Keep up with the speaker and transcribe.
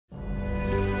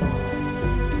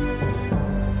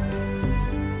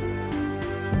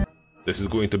This is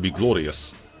going to be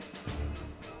glorious.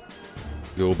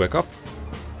 Go back up.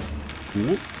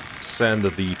 Cool. Send the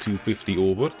 250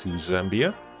 over to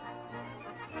Zambia.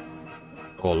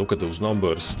 Oh, look at those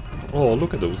numbers. Oh,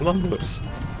 look at those numbers.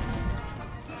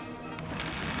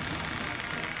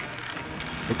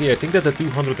 Okay, I think that the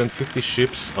 250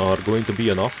 ships are going to be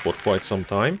enough for quite some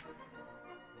time.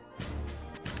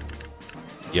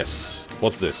 Yes.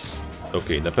 What's this?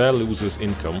 Okay, Nepal loses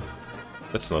income.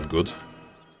 That's not good.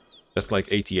 That's like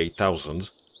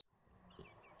 88,000.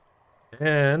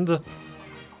 And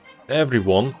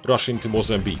everyone rush into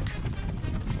Mozambique.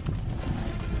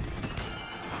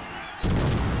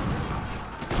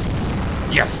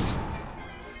 Yes!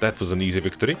 That was an easy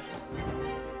victory.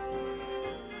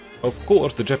 Of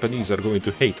course, the Japanese are going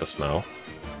to hate us now.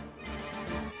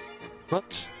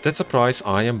 But that's a price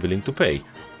I am willing to pay.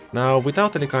 Now,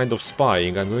 without any kind of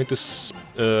spying, I'm going to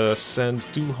send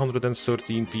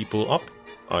 213 people up.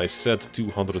 I said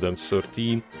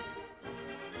 213.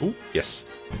 Oh, yes.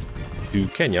 To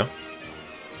Kenya.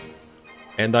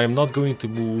 And I'm not going to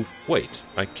move... Wait,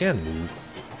 I can move.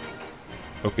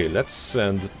 Okay, let's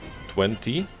send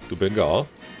 20 to Bengal.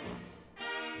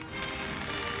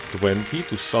 20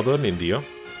 to southern India.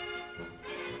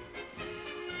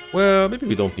 Well, maybe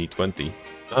we don't need 20.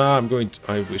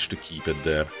 I wish to keep it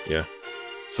there, yeah.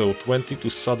 So 20 to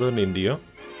southern India.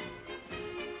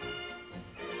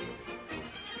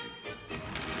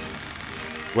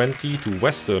 $20 to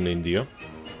western India.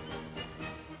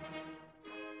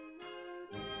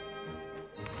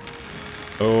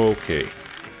 Okay.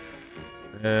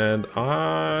 And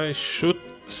I should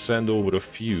send over a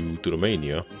few to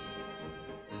Romania.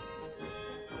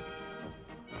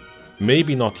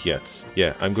 Maybe not yet.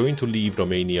 Yeah, I'm going to leave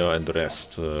Romania and the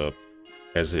rest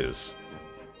as is.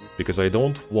 Because I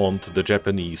don't want the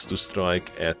Japanese to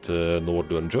strike at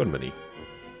northern Germany.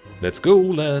 Let's go,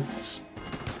 lads!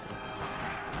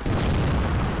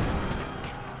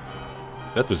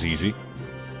 That was easy.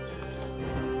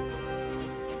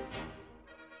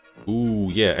 Ooh,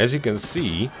 yeah, as you can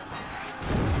see...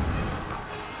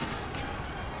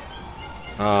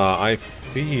 I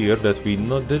fear that we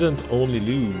didn't only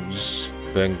lose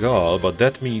Bengal, but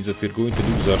that means that we're going to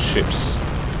lose our ships.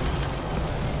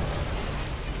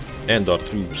 And our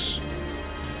troops.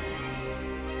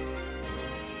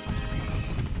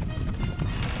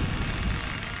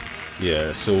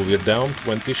 Yeah, so we're down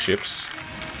 20 ships.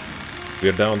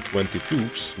 We're down 20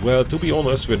 troops. Well, to be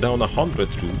honest, we're down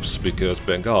 100 troops, because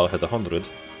Bengal had 100.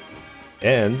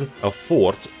 And a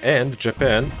fort, and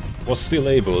Japan was still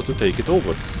able to take it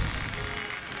over.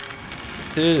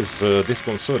 It is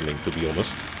disconcerting, to be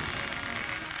honest.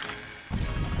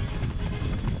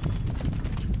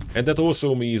 And that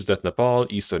also means that Nepal,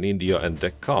 Eastern India and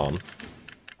Deccan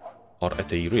are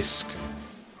at a risk.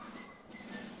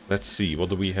 Let's see, what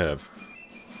do we have?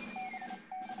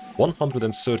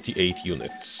 138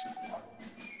 units.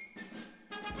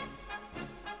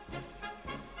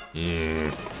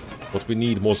 What we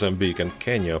need, Mozambique and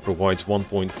Kenya provides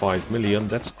 1.5 million,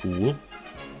 that's cool.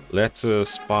 Let's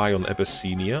spy on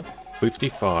Abyssinia.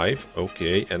 55,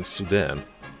 okay, and Sudan.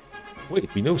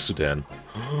 Wait, we know Sudan.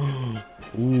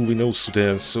 Ooh, we know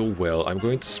Sudan so well. I'm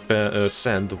going to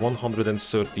send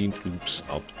 113 troops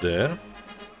up there.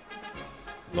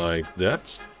 Like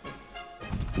that.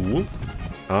 Cool.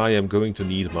 I am going to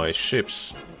need my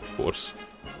ships, of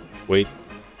course. Wait.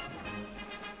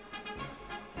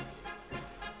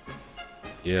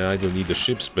 Yeah, I will need the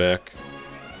ships back.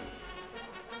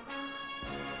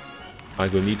 I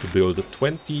will need to build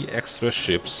 20 extra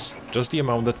ships, just the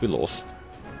amount that we lost.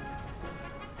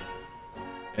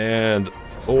 And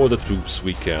all the troops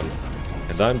we can.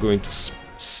 And I'm going to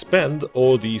spend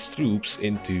all these troops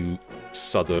into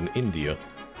southern India.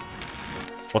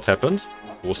 What happened?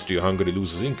 Austria-Hungary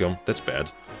loses income, that's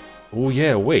bad. Oh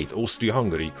yeah, wait,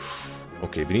 Austria-Hungary.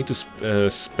 Okay, we need to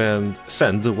send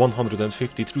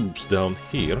 150 troops down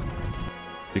here.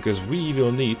 Because we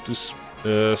will need to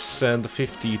send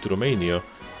 50 to Romania.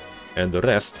 And the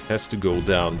rest has to go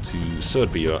down to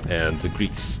Serbia and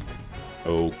Greece.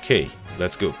 Okay,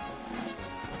 let's go.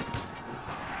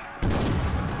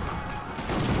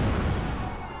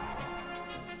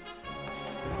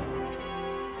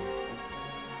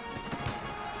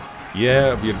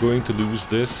 Yeah, we are going to lose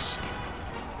this.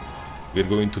 We are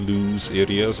going to lose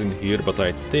areas in here, but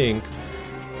I think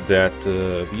that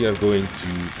we are going to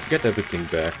get everything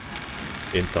back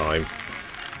in time.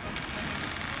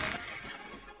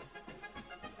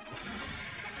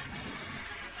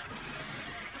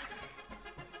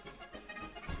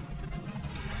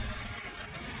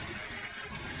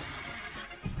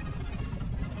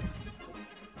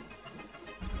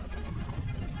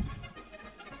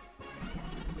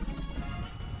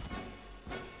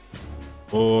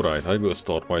 Alright, I will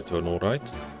start my turn,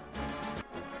 alright.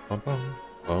 Come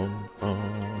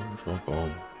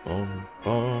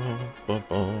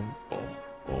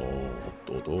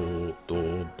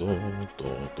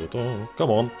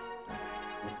on.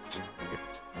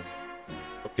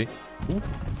 Okay. Ooh.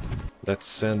 Let's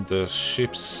send the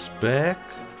ships back.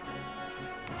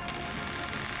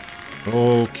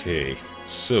 Okay.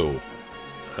 So,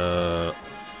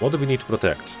 what do we need to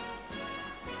protect?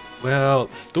 Well,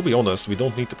 to be honest, we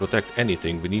don't need to protect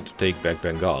anything. We need to take back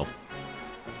Bengal.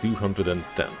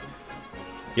 210.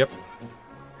 Yep.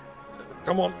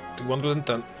 Come on,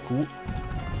 210. Cool.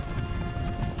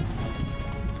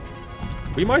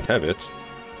 We might have it.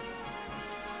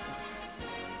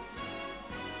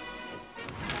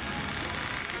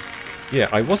 Yeah,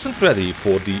 I wasn't ready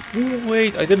for the... Ooh,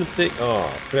 wait, I didn't take...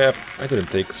 Oh, crap. I didn't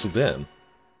take Sudan.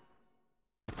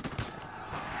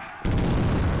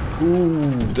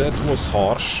 Ooh, that was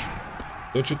harsh.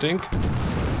 Don't you think?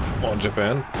 Come on,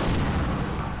 Japan.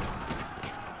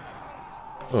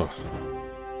 Oh.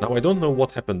 Now I don't know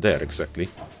what happened there exactly.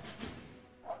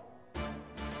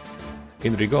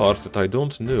 In regards that I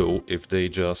don't know if they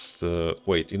just...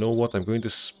 wait, you know what? I'm going to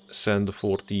send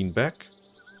 14 back.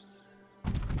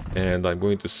 And I'm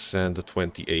going to send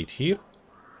 28 here.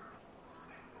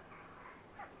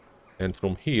 And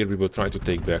from here we will try to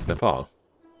take back Nepal.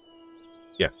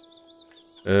 Yeah.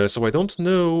 So I don't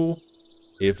know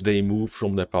if they moved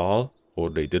from Nepal or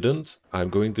they didn't. I'm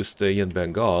going to stay in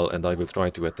Bengal and I will try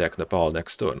to attack Nepal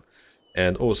next turn.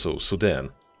 And also Sudan.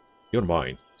 You're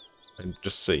mine. I'm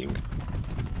just saying.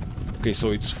 Okay,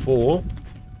 so it's 4.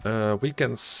 We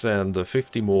can send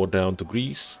 50 more down to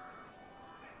Greece.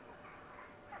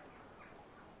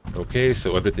 Okay,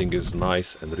 so everything is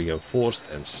nice and reinforced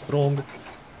and strong.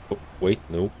 Oh, wait,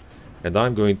 no. And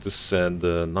I'm going to send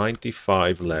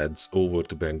 95 lads over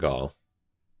to Bengal.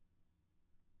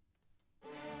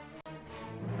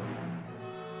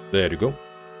 There you go.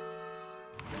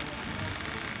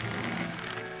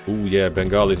 Oh yeah,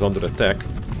 Bengal is under attack.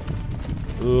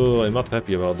 Oh, I'm not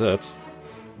happy about that.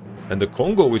 And the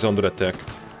Congo is under attack.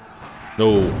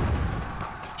 No.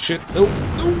 Shit, no,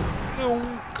 no,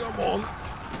 no, come on.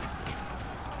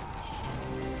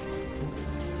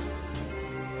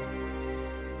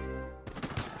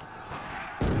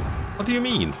 What do you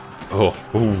mean? Oh,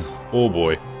 oh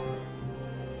boy.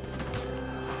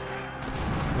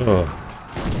 Oh.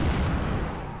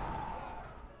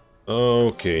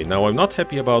 Okay, now I'm not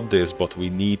happy about this, but we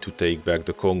need to take back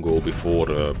the Congo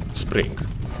before spring.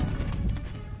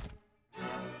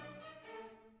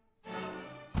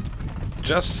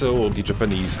 Just so the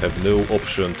Japanese have no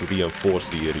option to reinforce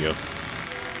the area.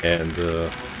 And,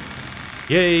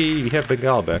 yay, we have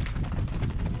Bengal back.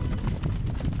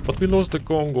 But we lost the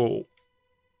Congo.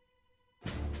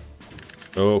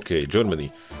 Okay, Germany.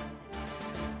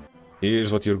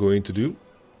 Here's what you're going to do.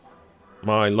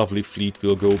 My lovely fleet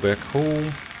will go back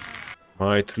home.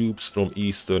 My troops from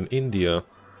eastern India.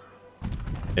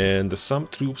 And some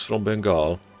troops from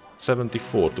Bengal.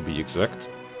 74 to be exact.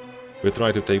 We'll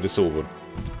try to take this over.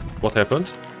 What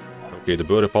happened? Okay, the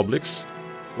Boer republics.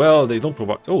 Well, they don't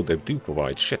provide... Oh, they do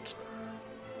provide. Shit.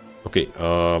 Okay,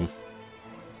 I'm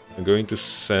going to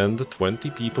send 20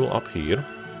 people up here.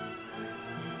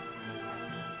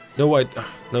 No,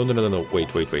 no.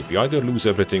 Wait. We either lose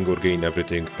everything or gain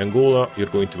everything. Angola, you're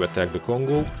going to attack the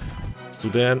Congo.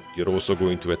 Sudan, you're also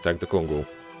going to attack the Congo.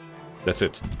 That's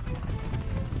it.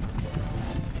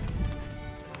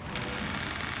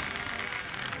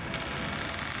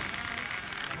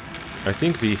 I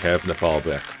think we have Nepal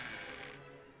back.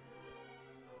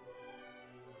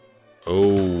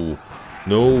 Oh,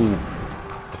 no.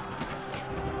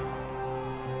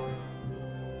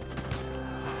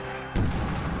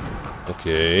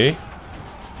 Okay.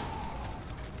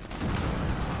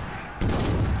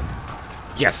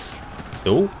 Yes!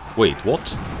 No? Wait,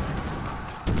 what?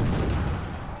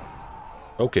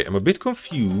 Okay, I'm a bit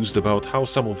confused about how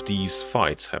some of these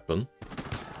fights happen.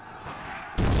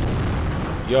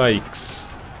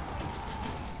 Yikes.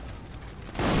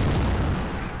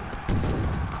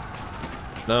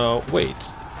 Now, wait.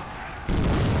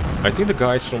 I think the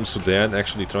guys from Sudan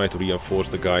actually tried to reinforce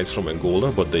the guys from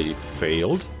Angola, but they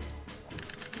failed.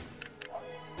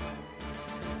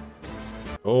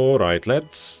 Alright,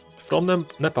 let's, from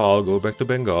Nepal, go back to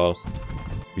Bengal.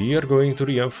 We are going to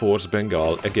reinforce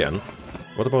Bengal again.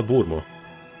 What about Burma?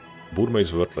 Burma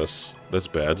is worthless. That's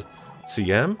bad.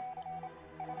 Siam?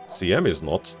 Siam is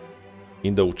not.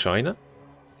 Indochina?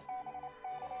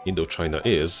 Indochina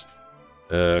is.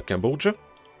 Cambodia?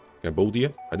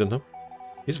 Cambodia? I don't know.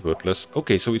 Is worthless.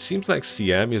 Okay, so it seems like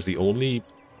Siam is the only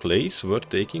place worth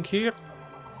taking here.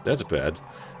 That's bad.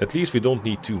 At least we don't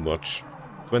need too much.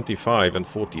 25 and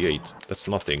 48. That's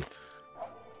nothing.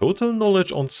 Total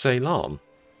knowledge on Ceylon.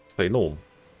 Ceylon.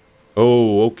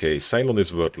 Oh, okay. Ceylon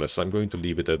is worthless. I'm going to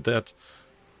leave it at that.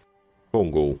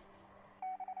 Congo.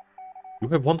 You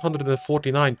have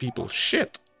 149 people.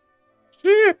 Shit!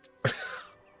 Shit!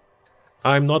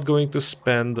 I'm not going to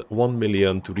spend 1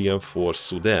 million to reinforce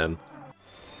Sudan.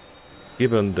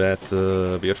 Given that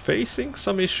we are facing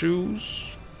some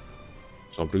issues.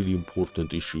 Some really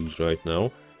important issues right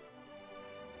now.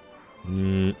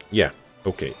 Yeah,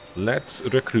 okay. Let's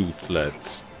recruit,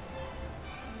 lads.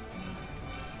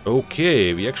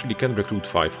 Okay, we actually can recruit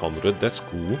 500. That's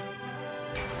cool.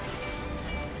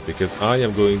 Because I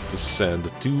am going to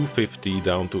send 250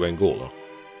 down to Angola.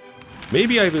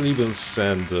 Maybe I will even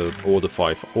send all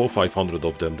 500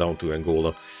 of them down to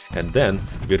Angola. And then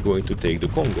we're going to take the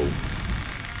Congo.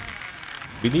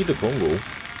 We need the Congo.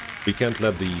 We can't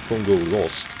let the Congo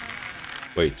lost.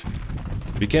 Wait.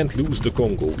 We can't lose the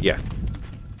Congo. Yeah.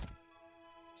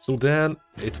 Sudan,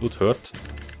 it would hurt.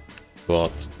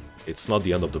 But it's not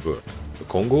the end of the world. The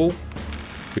Congo?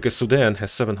 Because Sudan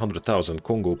has 700,000,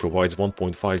 Congo provides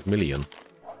 1.5 million.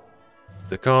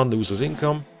 The Khan loses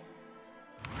income.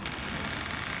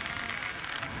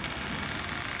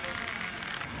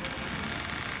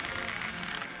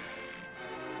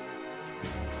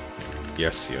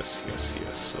 Yes,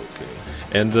 okay.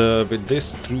 And with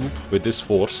this troop, with this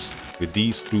force, with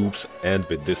these troops and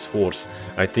with this force,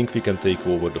 I think we can take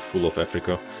over the full of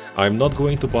Africa. I'm not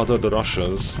going to bother the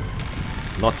Russians.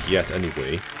 Not yet,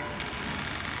 anyway.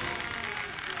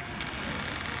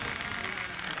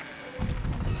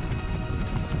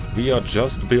 We are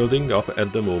just building up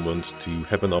at the moment to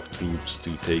have enough troops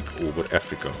to take over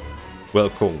Africa. Well,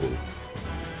 Congo.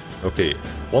 Okay,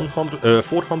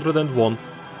 401.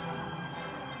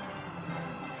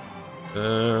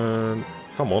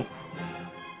 Come on.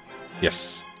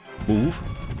 Yes. Move.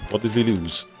 What did we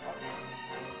lose?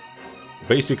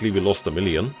 Basically, we lost 1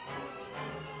 million.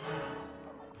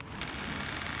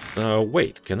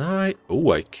 Wait, can I?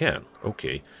 Oh, I can.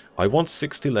 Okay. I want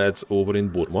 60 lads over in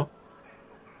Burma.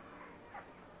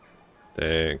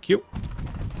 Thank you.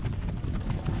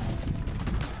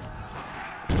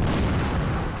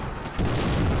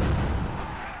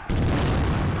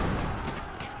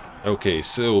 Okay,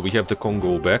 so we have the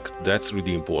Congo back. That's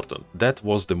really important. That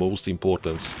was the most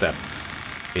important step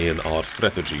in our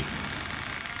strategy.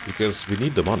 Because we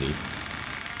need the money.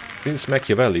 Since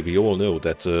Machiavelli, we all know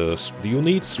that you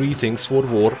need 3 things for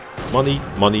war. Money,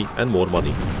 money, and more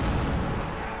money.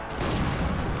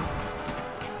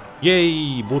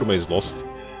 Yay! Burma is lost.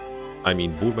 I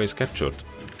mean, Burma is captured.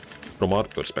 From our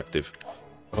perspective.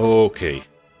 Okay.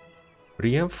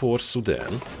 Reinforce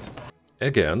Sudan.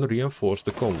 Again, reinforce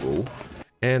the Congo.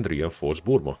 And reinforce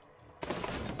Burma.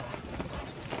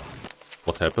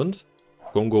 What happened?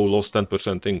 Congo lost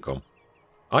 10% income.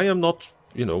 I am not,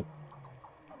 you know,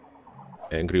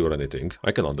 angry or anything.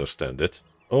 I can understand it.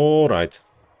 Alright.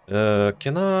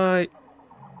 Can I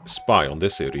spy on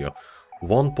this area?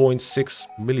 1.6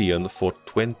 million for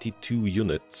 22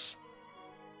 units.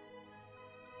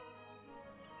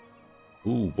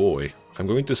 Ooh boy. I'm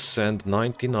going to send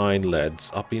 99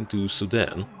 lads up into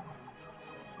Sudan.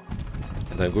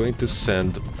 And I'm going to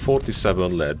send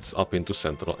 47 lads up into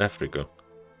Central Africa.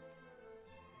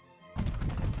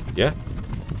 Yeah?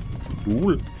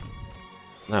 Cool.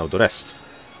 Now the rest.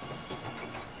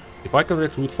 If I can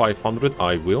recruit 500,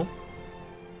 I will.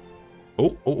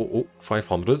 Oh,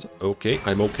 500. Okay,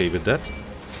 I'm okay with that.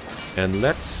 And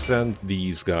let's send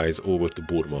these guys over to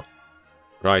Burma.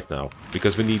 Right now,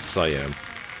 because we need Siam.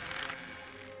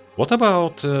 What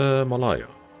about Malaya?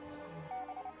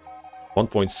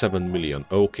 1.7 million.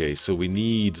 Okay, so we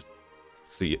need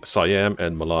Siam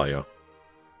and Malaya.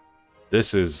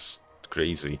 This is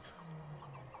crazy.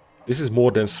 This is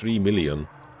more than 3 million.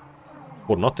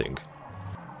 For nothing.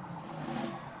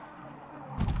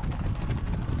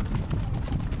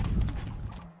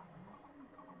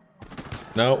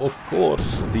 Now, of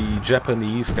course, the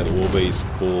Japanese can always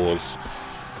cause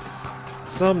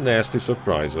some nasty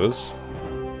surprises.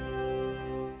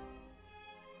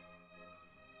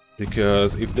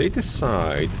 Because if they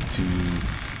decide to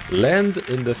land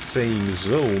in the same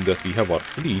zone that we have our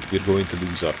fleet, we're going to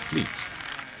lose our fleet.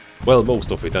 Well,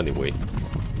 most of it anyway.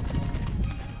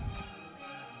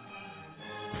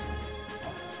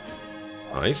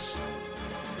 Nice.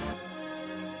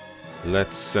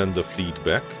 Let's send the fleet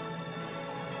back.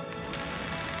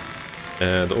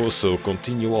 And also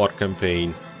continue our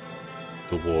campaign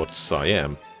towards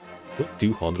Siam with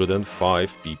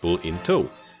 205 people in tow.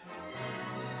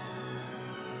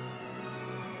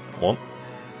 Come on.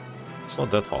 It's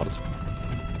not that hard.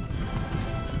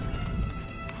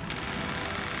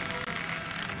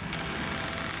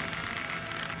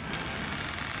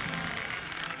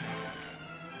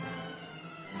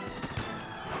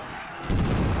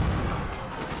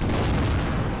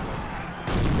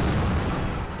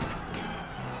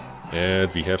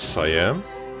 And we have Siam.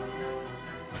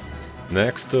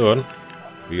 Next turn,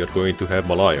 we are going to have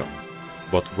Malaya.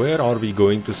 But where are we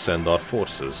going to send our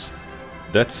forces?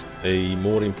 That's a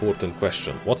more important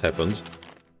question. What happened?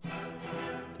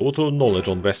 Total knowledge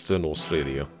on Western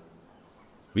Australia.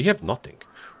 We have nothing.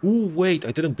 Ooh, wait,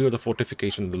 I didn't build a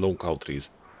fortification in the Low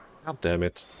Countries. God damn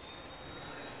it.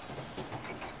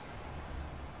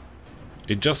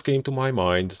 It just came to my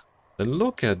mind. And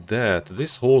look at that,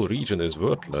 this whole region is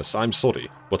worthless. I'm sorry,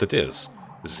 but it is.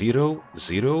 0,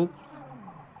 0.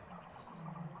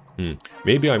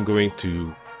 Maybe I'm going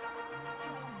to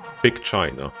pick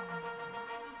China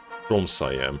from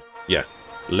Siam. Yeah,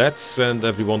 let's send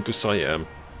everyone to Siam.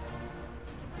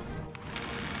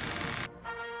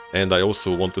 And I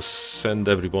also want to send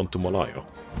everyone to Malaya.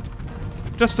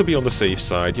 Just to be on the safe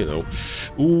side, you know.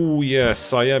 Ooh, yeah,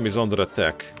 Siam is under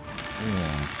attack.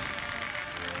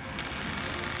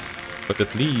 But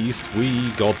at least we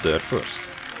got there first.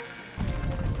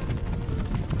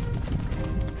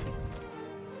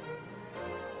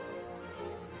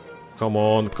 Come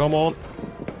on, come on.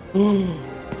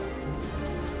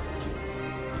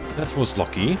 That was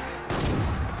lucky.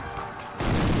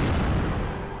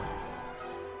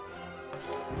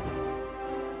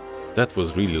 That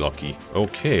was really lucky.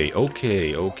 Okay,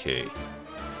 okay, okay.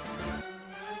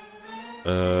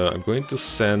 I'm going to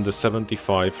send the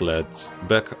 75 lads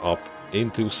back up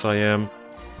into Siam.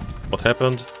 What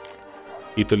happened?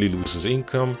 Italy loses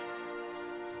income.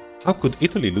 How could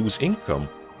Italy lose income?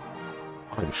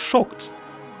 I'm shocked.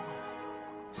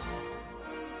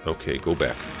 Okay, go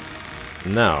back.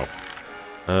 Now,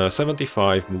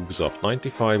 75 moves up,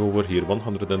 95 over here,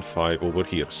 105 over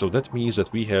here. So that means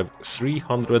that we have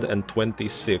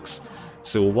 326.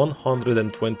 So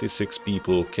 126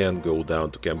 people can go down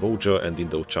to Cambodia and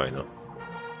Indochina.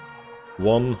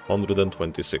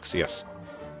 126, yes.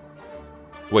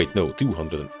 Wait, no,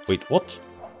 200. Wait, what?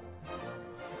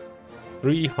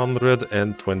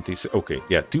 326. Okay,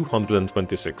 yeah,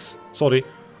 226. Sorry.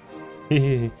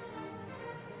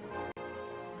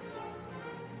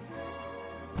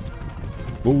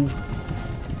 Move.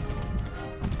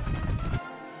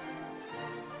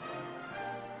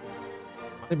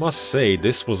 I must say,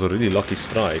 this was a really lucky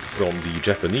strike from the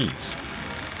Japanese.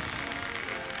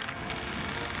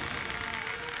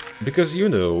 Because, you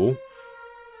know,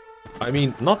 I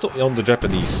mean, not on the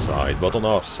Japanese side, but on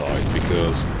our side,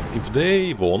 because if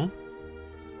they won,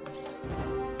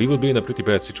 we would be in a pretty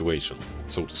bad situation,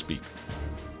 so to speak.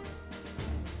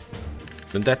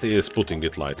 And that is putting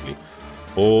it lightly.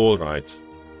 Alright,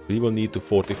 we will need to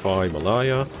fortify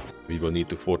Malaya, we will need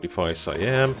to fortify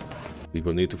Siam, we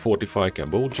will need to fortify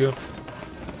Cambodia,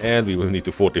 and we will need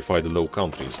to fortify the Low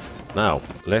Countries. Now,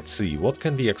 let's see, what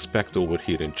can we expect over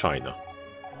here in China?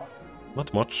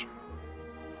 Not much.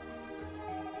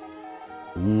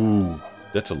 Ooh,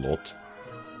 that's a lot.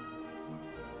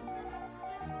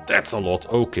 That's a lot.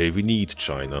 Okay, we need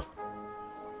China.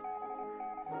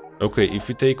 Okay, if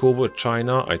we take over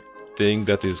China, I think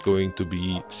that is going to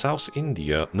be South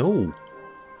India. No.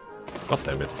 God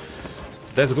damn it.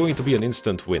 That's going to be an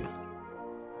instant win.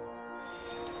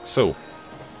 So,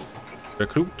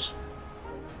 recruit.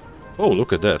 Oh,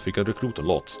 look at that. We can recruit a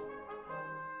lot.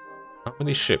 How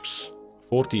many ships?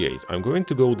 48. I'm going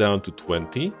to go down to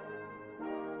 20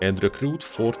 and recruit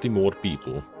 40 more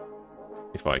people.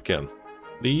 If I can.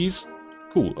 Please?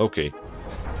 Cool, okay.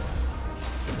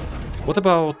 What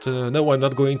about... no, I'm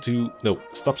not going to... No,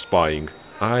 stop spying.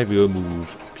 I will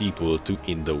move people to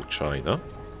Indochina.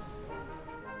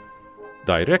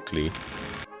 Directly.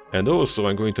 And also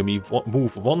I'm going to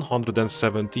move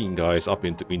 117 guys up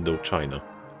into Indochina.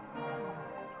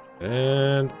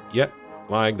 And... yeah,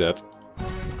 like that.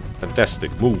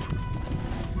 Fantastic, move.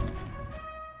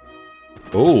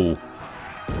 Oh.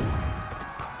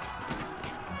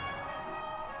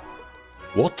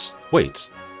 What?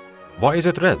 Wait. Why is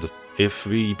it red if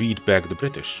we beat back the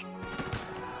British?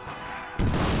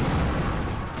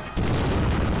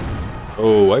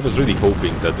 Oh, I was really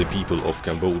hoping that the people of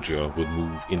Cambodia would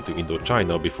move into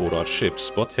Indochina before our ships,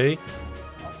 but hey,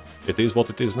 it is what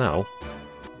it is now.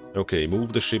 Okay,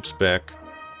 move the ships back.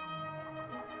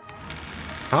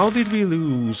 How did we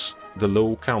lose the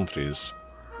Low Countries?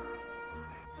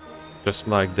 Just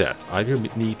like that. I will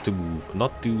need to move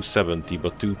not 270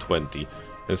 but 220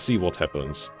 and see what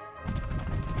happens.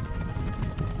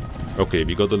 Okay,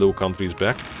 we got the Low Countries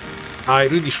back. I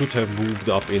really should have moved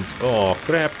up into... Oh,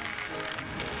 crap!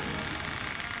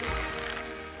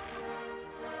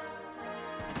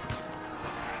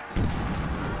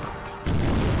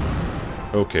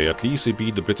 Okay, at least we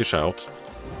beat the British out.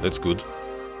 That's good.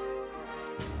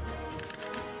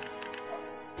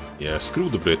 Yeah, screw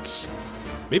the Brits.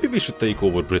 Maybe we should take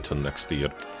over Britain next year.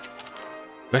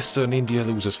 Western India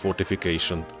loses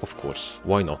fortification, of course,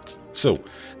 why not? So,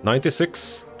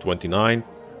 96, 29,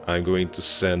 I'm going to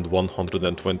send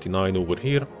 129 over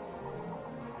here.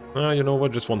 You know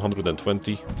what, just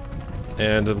 120.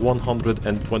 And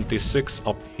 126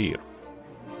 up here.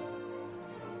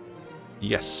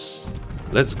 Yes,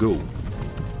 let's go.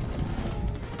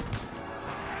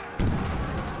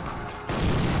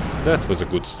 That was a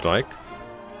good strike.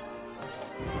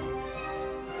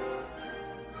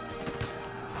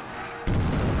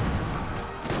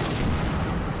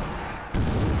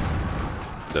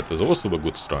 That was also a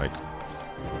good strike.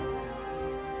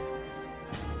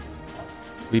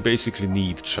 We basically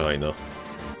need China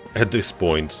at this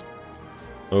point.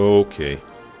 Okay,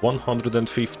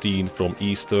 115 from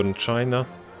Eastern China.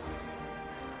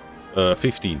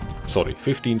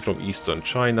 15 from Eastern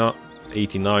China,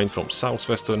 89 from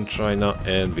Southwestern China,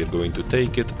 and we're going to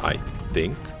take it, I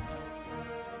think.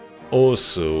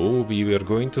 Also, we were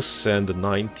going to send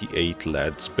 98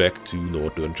 lads back to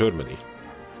Northern Germany.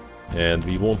 And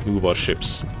we won't move our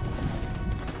ships.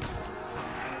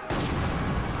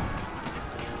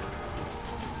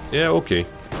 Yeah, okay.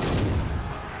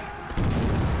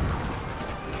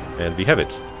 And we have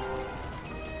it.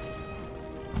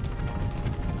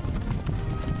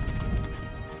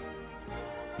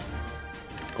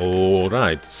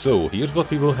 Alright, so here's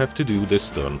what we will have to do this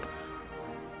turn.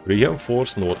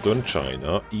 Reinforce Northern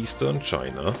China, Eastern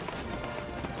China,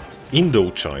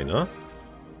 Indochina.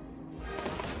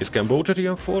 Is Cambodia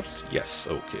reinforced? Yes,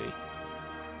 okay.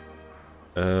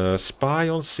 Spy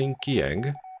on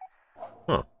Xinjiang.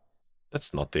 Huh,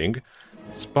 that's nothing.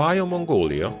 Spy on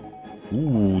Mongolia.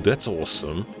 Ooh, that's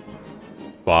awesome.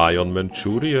 Spy on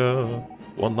Manchuria.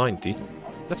 190.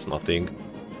 That's nothing.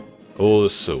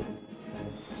 Also,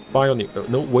 spy on...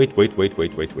 no, wait.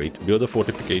 Build a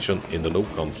fortification in the Low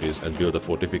Countries and build a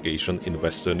fortification in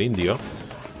Western India.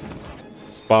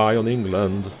 Spy on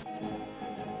England.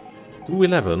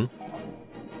 211?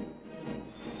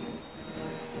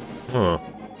 Huh.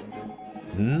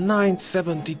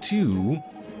 972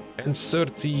 and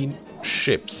 13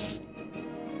 ships.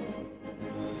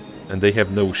 And they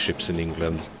have no ships in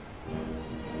England.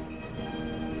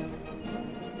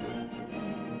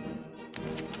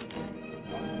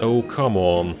 Oh, come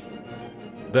on.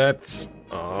 That's...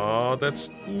 that's...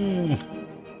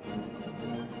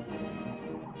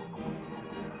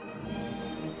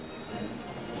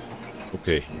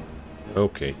 Okay.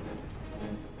 Okay.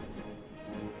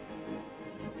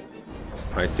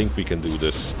 I think we can do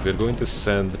this. We're going to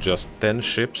send just 10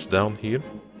 ships down here.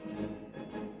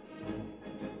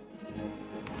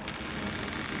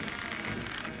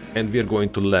 And we're going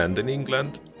to land in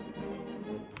England.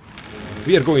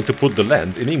 We are going to put the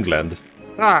land in England.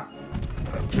 Ah!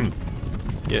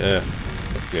 Yeah,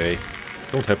 okay.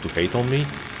 Don't have to hate on me.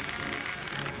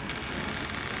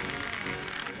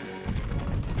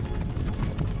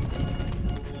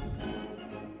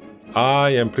 I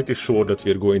am pretty sure that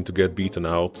we're going to get beaten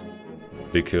out.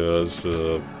 Because...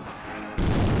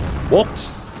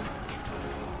 what?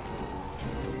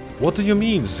 What do you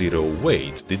mean, Zero?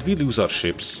 Wait, did we lose our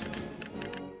ships?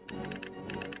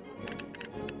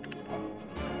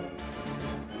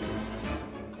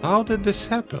 How did this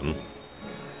happen?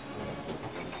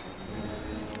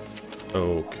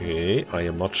 Okay, I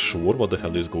am not sure what the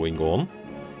hell is going on.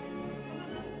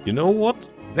 You know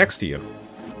what? Next year.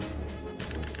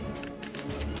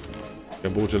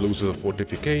 Cambodia loses a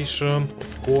fortification,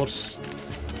 of course.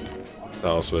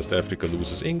 Southwest Africa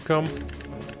loses income.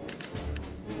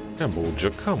 Cambodia,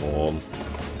 come on.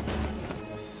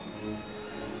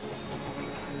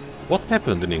 What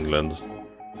happened in England?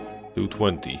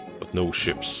 220, but no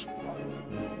ships.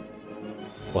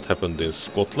 What happened in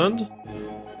Scotland?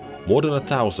 More than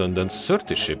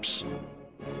 1,030 ships.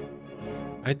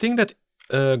 I think that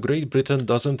Great Britain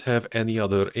doesn't have any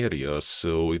other areas,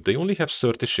 so if they only have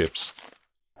 30 ships...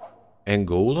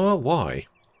 Angola? Why?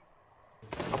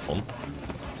 Come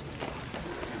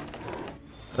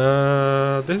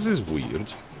on. This is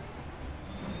weird.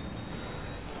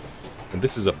 And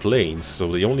this is a plain,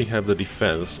 so they only have the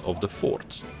defense of the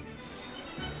fort.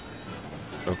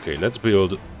 Okay, let's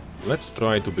build... Let's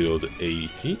try to build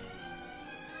 80.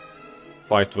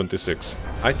 526.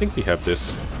 I think we have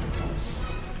this.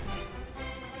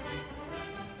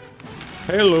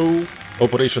 Hello!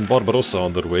 Operation Barbarossa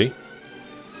underway.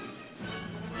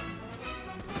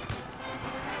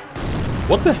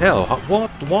 What the hell? What?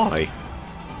 Why?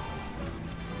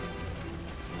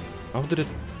 How did it...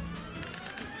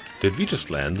 Did we just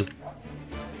land?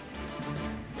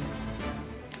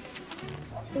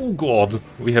 Oh god,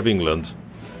 we have England.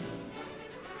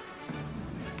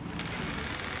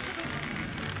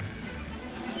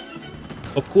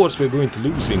 Of course we're going to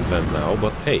lose England now,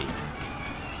 but hey,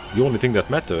 the only thing that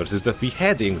matters is that we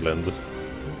had England.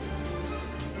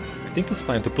 I think it's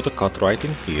time to put a cut right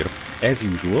in here. As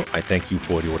usual, I thank you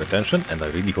for your attention and I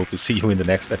really hope to see you in the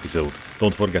next episode.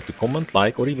 Don't forget to comment,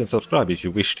 like or even subscribe if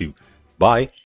you wish to. Bye!